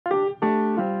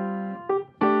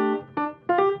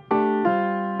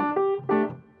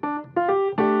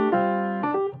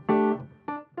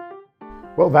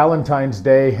Well, Valentine's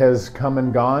Day has come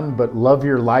and gone, but Love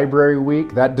Your Library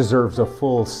Week, that deserves a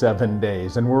full 7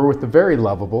 days. And we're with the very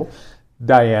lovable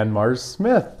Dianne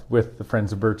Marrs-Smith with the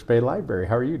Friends of Birch Bay Library.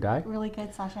 How are you, Di? Really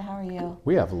good, Sasha. How are you?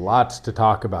 We have lots to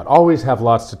talk about. Always have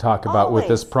lots to talk about with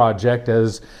this project,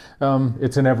 as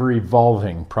it's an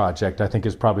ever-evolving project, I think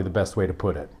is probably the best way to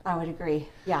put it. I would agree.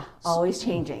 Yeah, always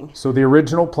changing. So the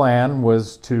original plan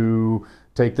was to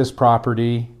take this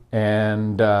property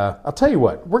and I'll tell you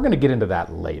what, we're going to get into that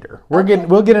later. We'll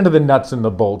get into the nuts and the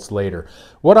bolts later.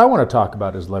 What I want to talk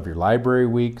about is Love Your Library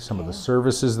Week, some of the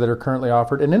services that are currently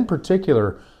offered, and in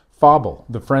particular, FOBBL,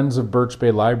 the Friends of Birch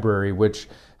Bay Library, which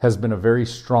has been a very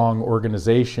strong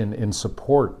organization in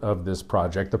support of this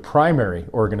project, the primary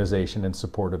organization in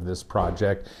support of this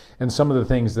project, and some of the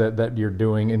things that you're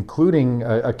doing, including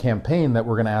a campaign that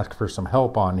we're going to ask for some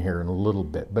help on here in a little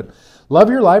bit. But Love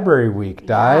Your Library Week,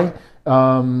 Di.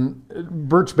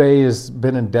 Birch Bay has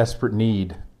been in desperate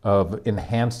need of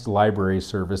enhanced library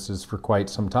services for quite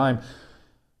some time.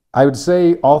 I would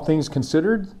say, all things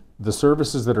considered, the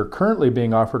services that are currently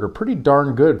being offered are pretty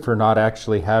darn good for not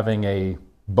actually having a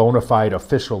bona fide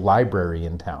official library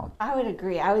in town. I would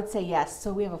agree. I would say yes.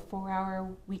 So we have a 4-hour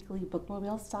weekly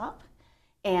bookmobile stop,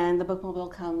 and the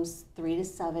bookmobile comes 3 to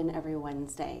 7 every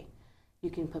Wednesday. You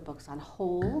can put books on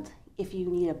hold. If you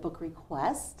need a book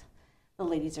request, the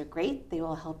ladies are great. They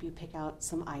will help you pick out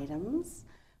some items.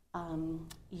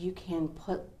 You can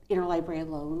put interlibrary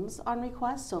loans on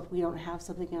request. So if we don't have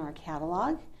something in our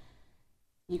catalog,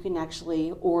 you can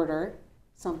actually order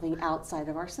something outside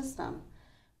of our system.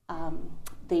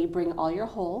 They bring all your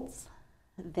holds.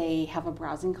 They have a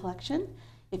browsing collection.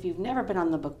 If you've never been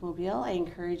on the bookmobile, I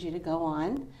encourage you to go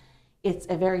on. It's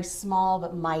a very small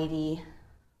but mighty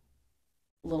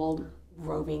little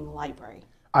roving library.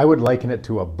 I would liken it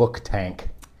to a book tank.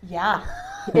 Yeah,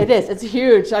 it is. It's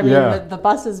huge. I mean, the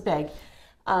bus is big.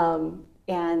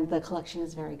 And the collection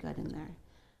is very good in there.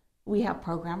 We have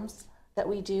programs that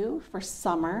we do for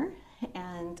summer.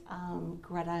 And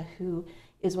Greta, who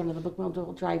is one of the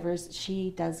bookmobile drivers,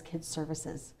 she does kids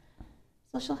services.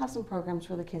 So she'll have some programs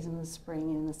for the kids in the spring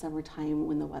and in the summertime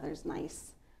when the weather's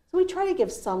nice. So we try to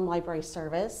give some library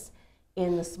service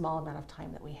in the small amount of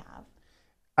time that we have.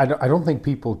 I don't think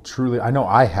people truly, I know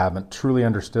I haven't truly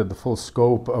understood the full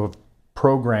scope of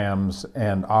programs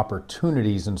and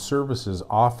opportunities and services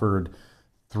offered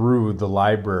through the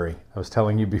library. I was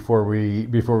telling you before we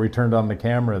turned on the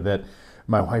camera that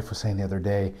my wife was saying the other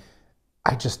day,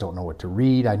 I just don't know what to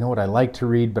read. I know what I like to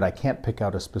read, but I can't pick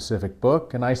out a specific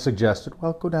book. And I suggested,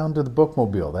 well, go down to the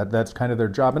bookmobile. That's kind of their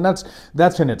job. And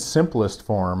that's in its simplest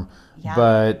form. Yeah.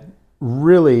 But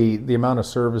really, the amount of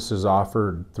services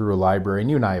offered through a library, and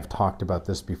you and I have talked about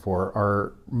this before,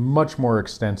 are much more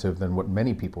extensive than what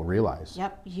many people realize.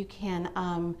 Yep, you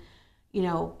can, you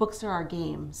know, books are our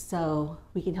game. So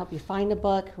we can help you find a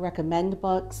book, recommend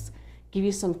books, give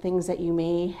you some things that you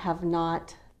may have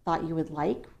not thought you would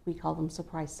like. We call them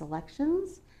surprise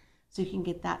selections. So you can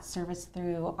get that service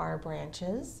through our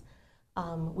branches.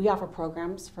 We offer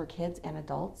programs for kids and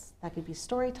adults. That could be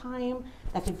story time,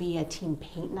 that could be a teen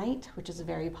paint night, which is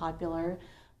very popular,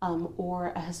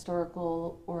 or a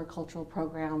historical or a cultural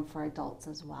program for adults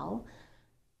as well.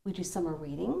 We do summer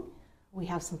reading. We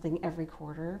have something every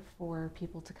quarter for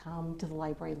people to come to the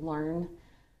library, learn,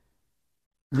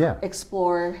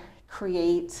 explore,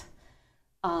 create.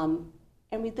 And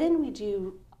then we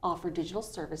do offer digital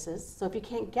services. So if you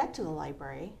can't get to the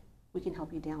library, we can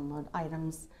help you download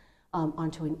items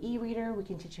onto an e-reader. We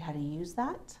can teach you how to use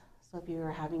that. So if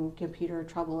you're having computer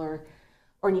trouble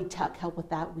or need tech help with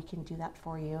that, we can do that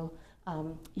for you.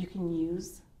 You can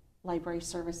use library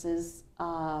services.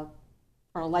 Our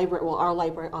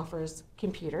library offers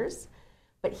computers.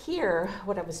 But here,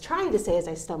 what I was trying to say as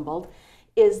I stumbled,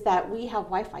 is that we have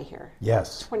Wi-Fi here.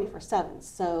 Yes. 24/7.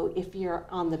 So if you're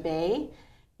on the bay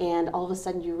and all of a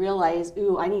sudden you realize,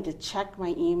 ooh, I need to check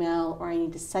my email or I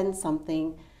need to send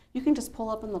something, you can just pull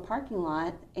up in the parking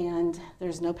lot and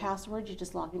there's no password. You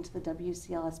just log into the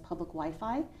WCLS public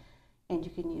Wi-Fi and you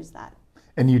can use that.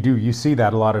 And you see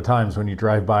that a lot of times when you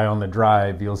drive by on the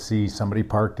drive. You'll see somebody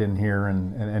parked in here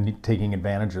and taking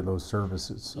advantage of those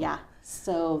services. So. Yeah,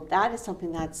 so that is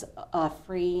something that's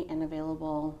free and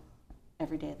available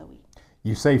every day of the week.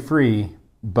 You say free,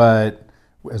 but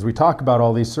as we talk about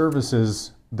all these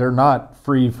services, they're not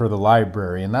free for the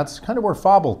library, and that's kind of where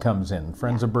FOBBL comes in,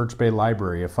 Friends of Birch Bay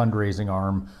Library, a fundraising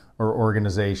arm or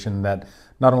organization that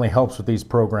not only helps with these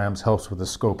programs, helps with the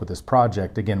scope of this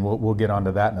project. Again, we'll get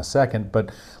onto that in a second, but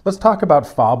let's talk about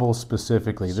FOBBL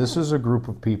specifically. Sure. This is a group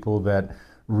of people that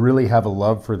really have a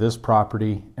love for this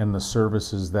property and the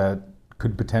services that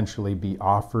could potentially be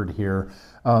offered here,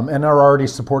 and are already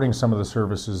supporting some of the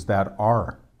services that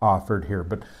are offered here.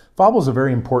 But FOBBL is a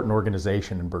very important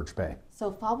organization in Birch Bay.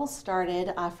 So FOBBL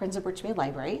started, Friends of Birch Bay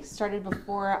Library, started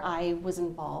before I was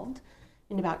involved.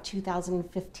 In about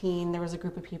 2015, there was a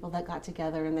group of people that got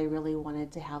together and they really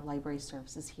wanted to have library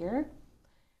services here.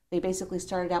 They basically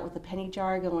started out with a penny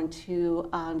jar, going to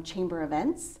chamber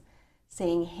events,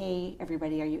 saying, hey,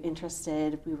 everybody, are you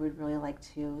interested? We would really like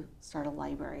to start a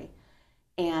library.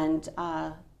 And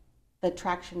the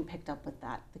traction picked up with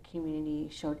that. The community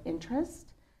showed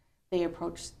interest. They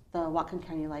approached the Whatcom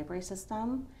County Library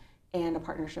System, and a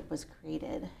partnership was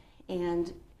created.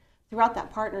 And throughout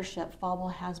that partnership,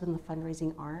 FOBBL has been the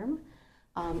fundraising arm,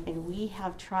 and we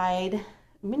have tried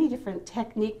many different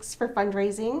techniques for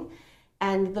fundraising.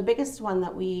 And the biggest one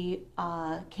that we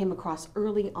came across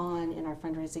early on in our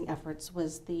fundraising efforts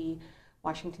was the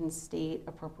Washington State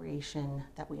appropriation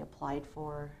that we applied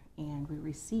for, and we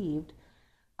received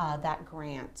that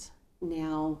grant.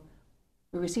 Now,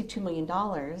 we received $2 million,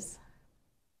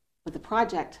 but the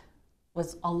project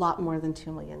was a lot more than $2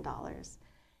 million.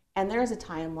 And there's a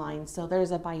timeline, so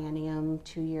there's a biennium,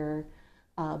 2-year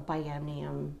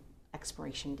biennium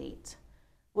expiration date.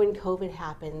 When COVID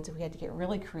happened, we had to get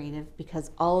really creative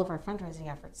because all of our fundraising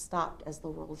efforts stopped as the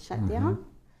world shut down.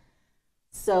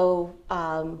 So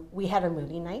we had our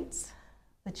movie nights.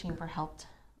 The chamber helped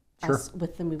us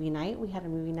with the movie night. We had a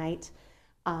movie night.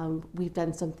 We've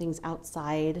done some things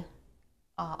outside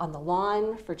on the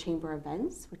lawn for chamber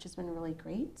events, which has been really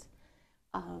great.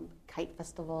 Kite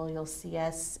Festival, you'll see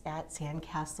us at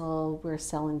Sandcastle. We're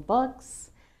selling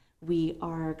books. We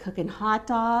are cooking hot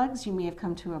dogs. You may have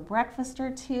come to a breakfast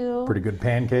or two. Pretty good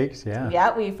pancakes, yeah.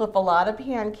 Yeah, we flip a lot of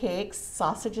pancakes.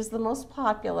 Sausage is the most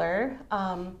popular.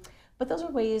 But those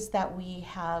are ways that we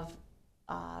have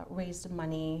raised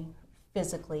money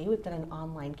physically. We've done an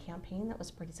online campaign that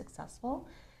was pretty successful.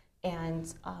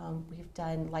 And we've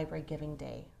done Library Giving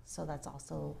Day. So that's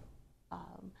also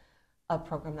a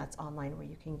program that's online where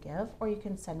you can give or you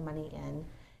can send money in.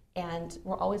 And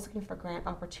we're always looking for grant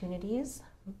opportunities.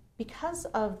 Because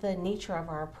of the nature of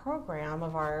our program,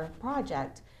 of our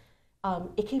project,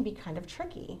 it can be kind of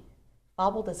tricky.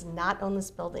 FOBBL does not own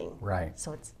this building. Right.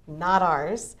 So it's not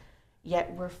ours,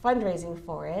 yet we're fundraising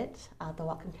for it. The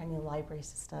Whatcom County Library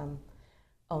System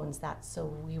owns that, so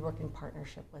we work in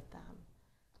partnership with them.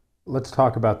 Let's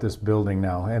talk about this building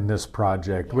now and this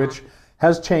project, which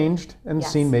has changed and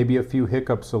seen maybe a few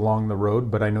hiccups along the road,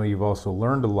 but I know you've also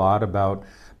learned a lot about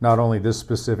not only this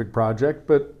specific project,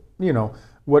 but you know,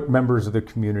 what members of the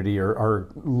community are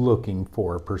looking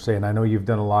for per se. And I know you've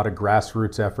done a lot of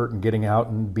grassroots effort and getting out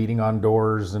and beating on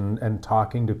doors and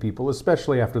talking to people,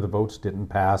 especially after the votes didn't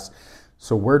pass.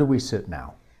 So where do we sit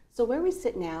now? So where we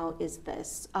sit now is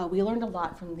this. We learned a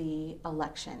lot from the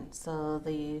election. So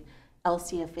the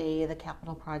LCFA, the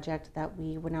capital project that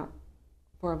we went out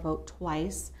for a vote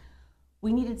twice,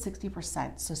 we needed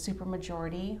 60%, so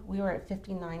supermajority. We were at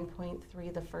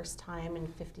 59.3 the first time and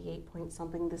 58 point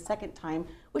something the second time,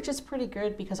 which is pretty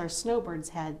good because our snowbirds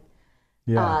had,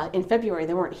 in February,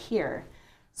 they weren't here.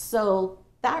 So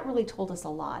that really told us a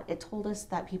lot. It told us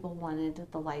that people wanted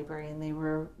the library and they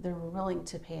were willing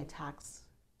to pay a tax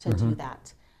to do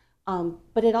that.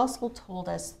 But it also told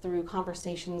us through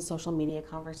conversations, social media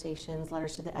conversations,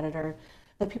 letters to the editor,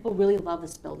 that people really love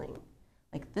this building.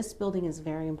 Like, this building is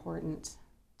very important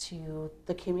to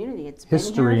the community. It's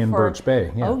history in Birch Bay.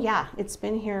 Yeah. Oh yeah, it's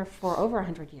been here for over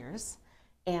 100 years,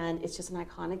 and it's just an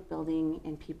iconic building.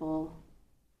 And people,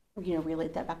 you know,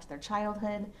 relate that back to their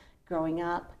childhood, growing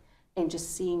up, and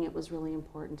just seeing it was really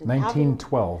important. And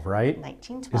 1912, right?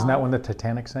 1912. Isn't that when the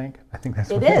Titanic sank? I think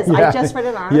that's. It is. I just read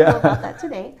an article about that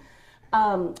today.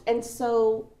 And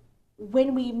so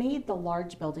when we made the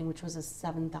large building, which was a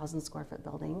 7,000 square foot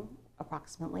building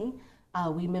approximately,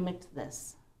 we mimicked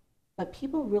this, but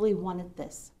people really wanted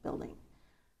this building.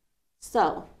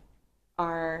 So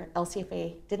our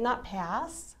LCFA did not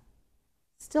pass,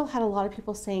 still had a lot of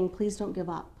people saying, please don't give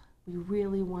up. We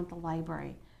really want the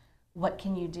library. What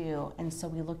can you do? And so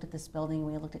we looked at this building,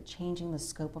 we looked at changing the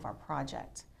scope of our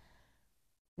project.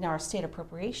 Now our state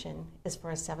appropriation is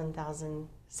for a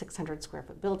 7,600 square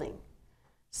foot building.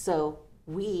 So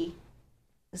we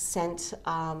sent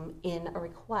in a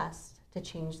request to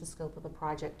change the scope of the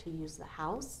project to use the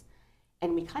house,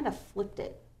 and we kind of flipped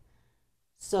it.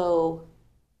 So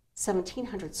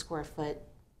 1,700 square foot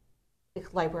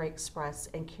library express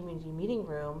and community meeting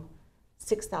room,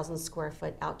 6,000 square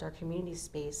foot outdoor community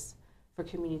space for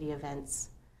community events,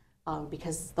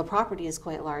 because the property is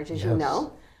quite large, as you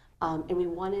know. And we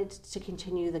wanted to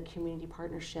continue the community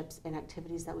partnerships and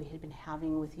activities that we had been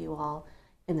having with you all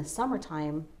in the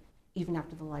summertime even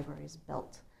after the library is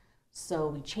built. So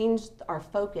we changed our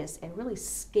focus and really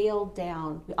scaled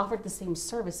down. We offered the same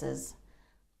services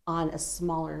on a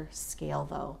smaller scale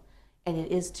though, and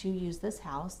it is to use this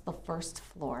house, the first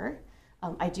floor.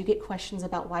 I do get questions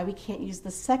about why we can't use the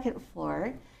second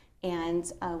floor,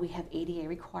 and we have ADA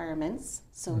requirements,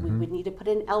 so we would need to put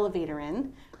an elevator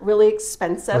in, really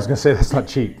expensive. I was gonna say, that's not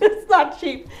cheap. It's not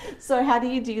cheap. So how do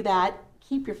you do that?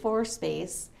 Keep your floor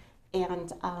space,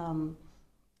 and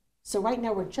so right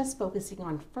now we're just focusing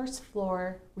on first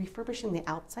floor, refurbishing the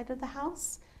outside of the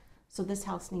house. So this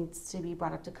house needs to be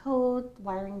brought up to code,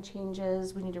 wiring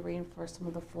changes, we need to reinforce some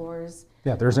of the floors.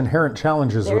 Yeah, there's inherent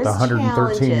challenges with a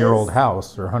 113-year-old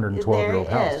house or 112-year-old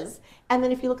house. There is. And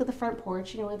then if you look at the front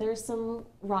porch, you know, there's some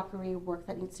rockery work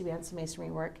that needs to be done, some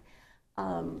masonry work.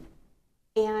 And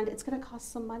it's gonna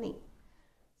cost some money.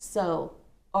 So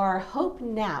our hope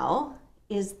now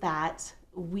is that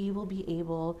we will be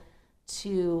able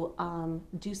to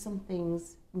do some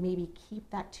things, maybe keep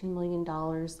that $2 million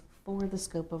for the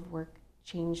scope of work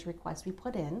change request we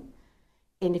put in.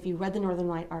 And if you read the Northern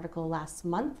Light article last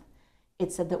month,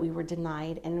 it said that we were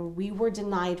denied, and we were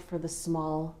denied for the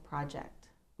small project.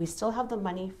 We still have the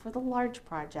money for the large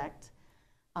project.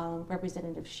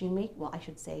 Representative Shoemake, well, I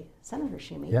should say Senator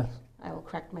Shoemake, yes. I will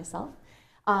correct myself,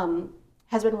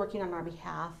 has been working on our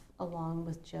behalf along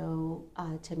with Joe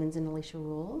Timmons and Alicia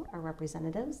Rule, our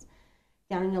representatives,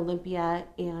 down in Olympia,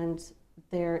 and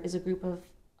there is a group of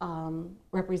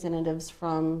representatives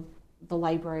from the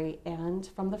library and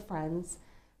from the Friends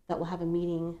that will have a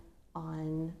meeting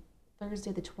on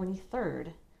Thursday the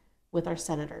 23rd with our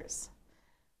senators.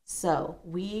 So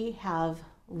we have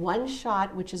one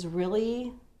shot, which is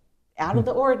really out of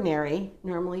the ordinary.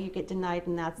 Normally you get denied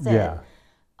and that's it.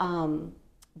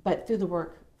 But through the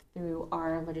work, through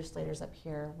our legislators up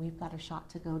here, we've got a shot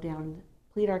to go down,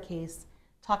 plead our case,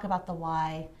 talk about the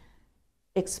why,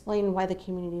 explain why the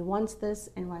community wants this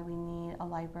and why we need a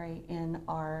library in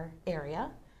our area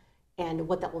and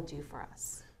what that will do for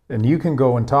us. And you can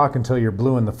go and talk until you're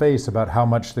blue in the face about how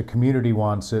much the community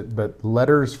wants it, but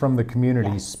letters from the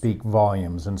community speak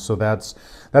volumes. And so that's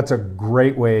a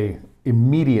great way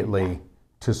immediately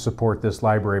to support this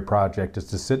library project, is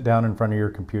to sit down in front of your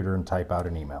computer and type out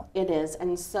an email. It is.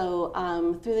 And so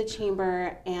through the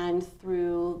chamber and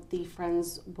through the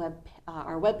Friends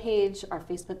our webpage, our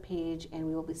Facebook page, and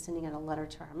we will be sending out a letter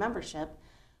to our membership,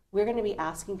 we're going to be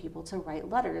asking people to write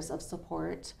letters of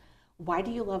support. Why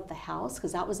do you love the house?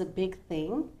 Because that was a big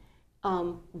thing.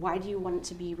 Why do you want it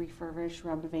to be refurbished,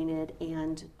 renovated,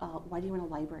 and why do you want a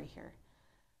library here?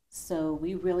 So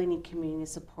we really need community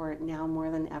support now more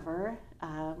than ever.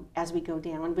 As we go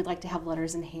down, we'd like to have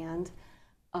letters in hand,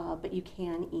 but you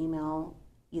can email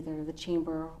either the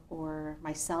chamber or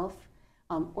myself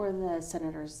or the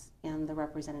senators and the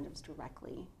representatives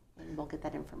directly, and we'll get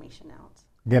that information out.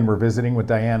 Again, we're visiting with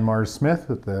Dianne Marrs-Smith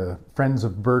with the Friends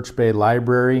of Birch Bay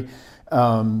Library.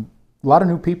 A lot of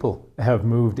new people have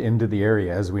moved into the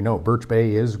area. As we know, Birch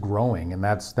Bay is growing, and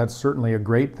that's certainly a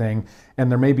great thing.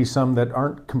 And there may be some that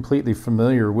aren't completely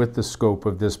familiar with the scope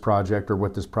of this project or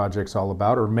what this project's all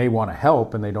about, or may want to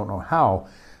help and they don't know how.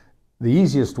 The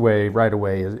easiest way right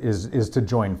away is to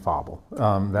join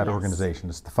FOBBL, that organization.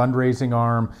 It's the fundraising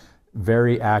arm,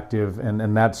 very active,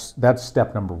 and that's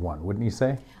step number one, wouldn't you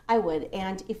say? I would.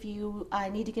 And if you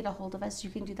need to get a hold of us,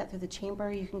 you can do that through the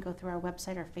chamber. You can go through our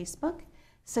website or Facebook.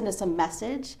 Send us a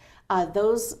message.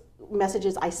 Those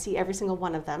messages, I see every single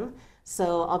one of them,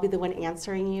 so I'll be the one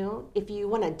answering you. If you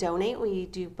want to donate, we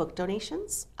do book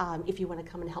donations. If you want to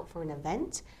come and help for an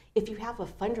event, if you have a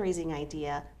fundraising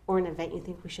idea or an event you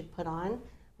think we should put on,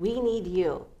 we need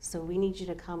you. So we need you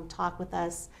to come talk with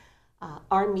us.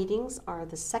 Our meetings are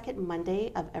the second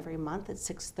Monday of every month at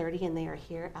 6:30, and they are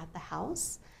here at the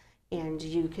house. And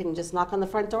you can just knock on the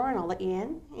front door and I'll let you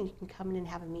in, and you can come in and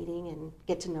have a meeting and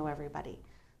get to know everybody.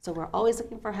 So we're always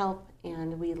looking for help,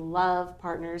 and we love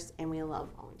partners and we love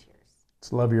volunteers.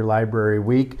 It's Love Your Library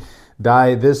Week.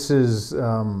 Di, this has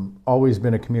always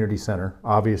been a community center.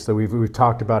 Obviously, we've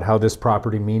talked about how this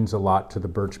property means a lot to the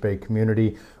Birch Bay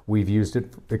community. We've used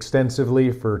it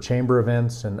extensively for chamber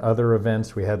events and other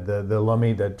events. We had the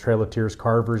Lummi, the Trail of Tears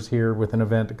Carvers here with an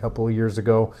event a couple of years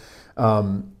ago.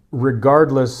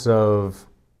 Regardless of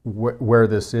where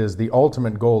this is, the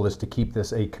ultimate goal is to keep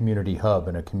this a community hub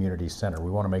and a community center.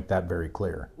 We want to make that very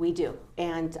clear. We do,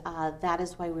 and that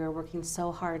is why we are working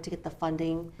so hard to get the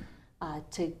funding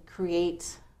to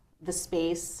create the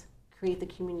space, create the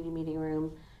community meeting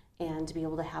room, and to be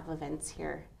able to have events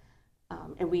here.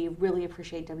 And we really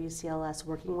appreciate WCLS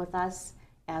working with us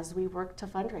as we work to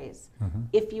fundraise.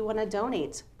 If you want to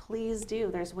donate, please do.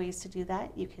 There's ways to do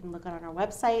that. You can look on our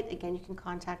website. Again, you can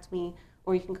contact me,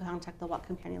 or you can contact the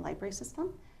Whatcom County Library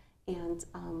System. And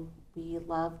we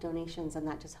love donations, and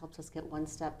that just helps us get one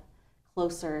step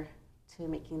closer to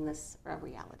making this a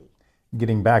reality.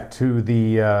 Getting back to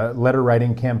the letter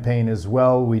writing campaign as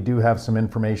well, we do have some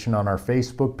information on our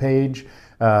Facebook page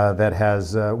that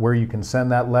has where you can send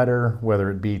that letter,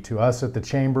 whether it be to us at the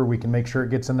chamber. We can make sure it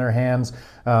gets in their hands.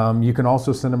 You can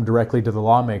also send them directly to the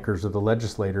lawmakers or the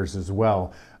legislators as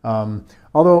well.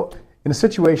 Although in a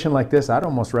situation like this, I'd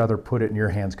almost rather put it in your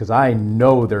hands, because I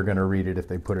know they're going to read it if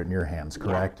they put it in your hands,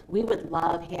 correct? Yeah, we would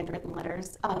love handwritten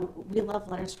letters. We love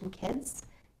letters from kids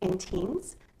and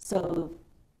teens. So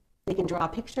they can draw a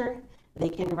picture, they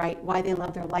can write why they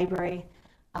love their library.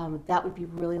 That would be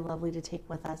really lovely to take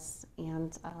with us,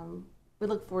 and we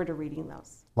look forward to reading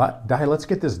those. Di, let's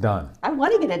get this done. I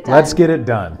want to get it done. Let's get it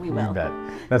done. We will. You bet.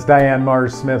 That's Dianne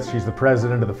Marrs-Smith. She's the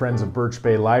president of the Friends of Birch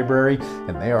Bay Library,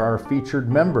 and they are our featured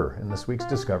member in this week's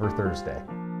Discover Thursday.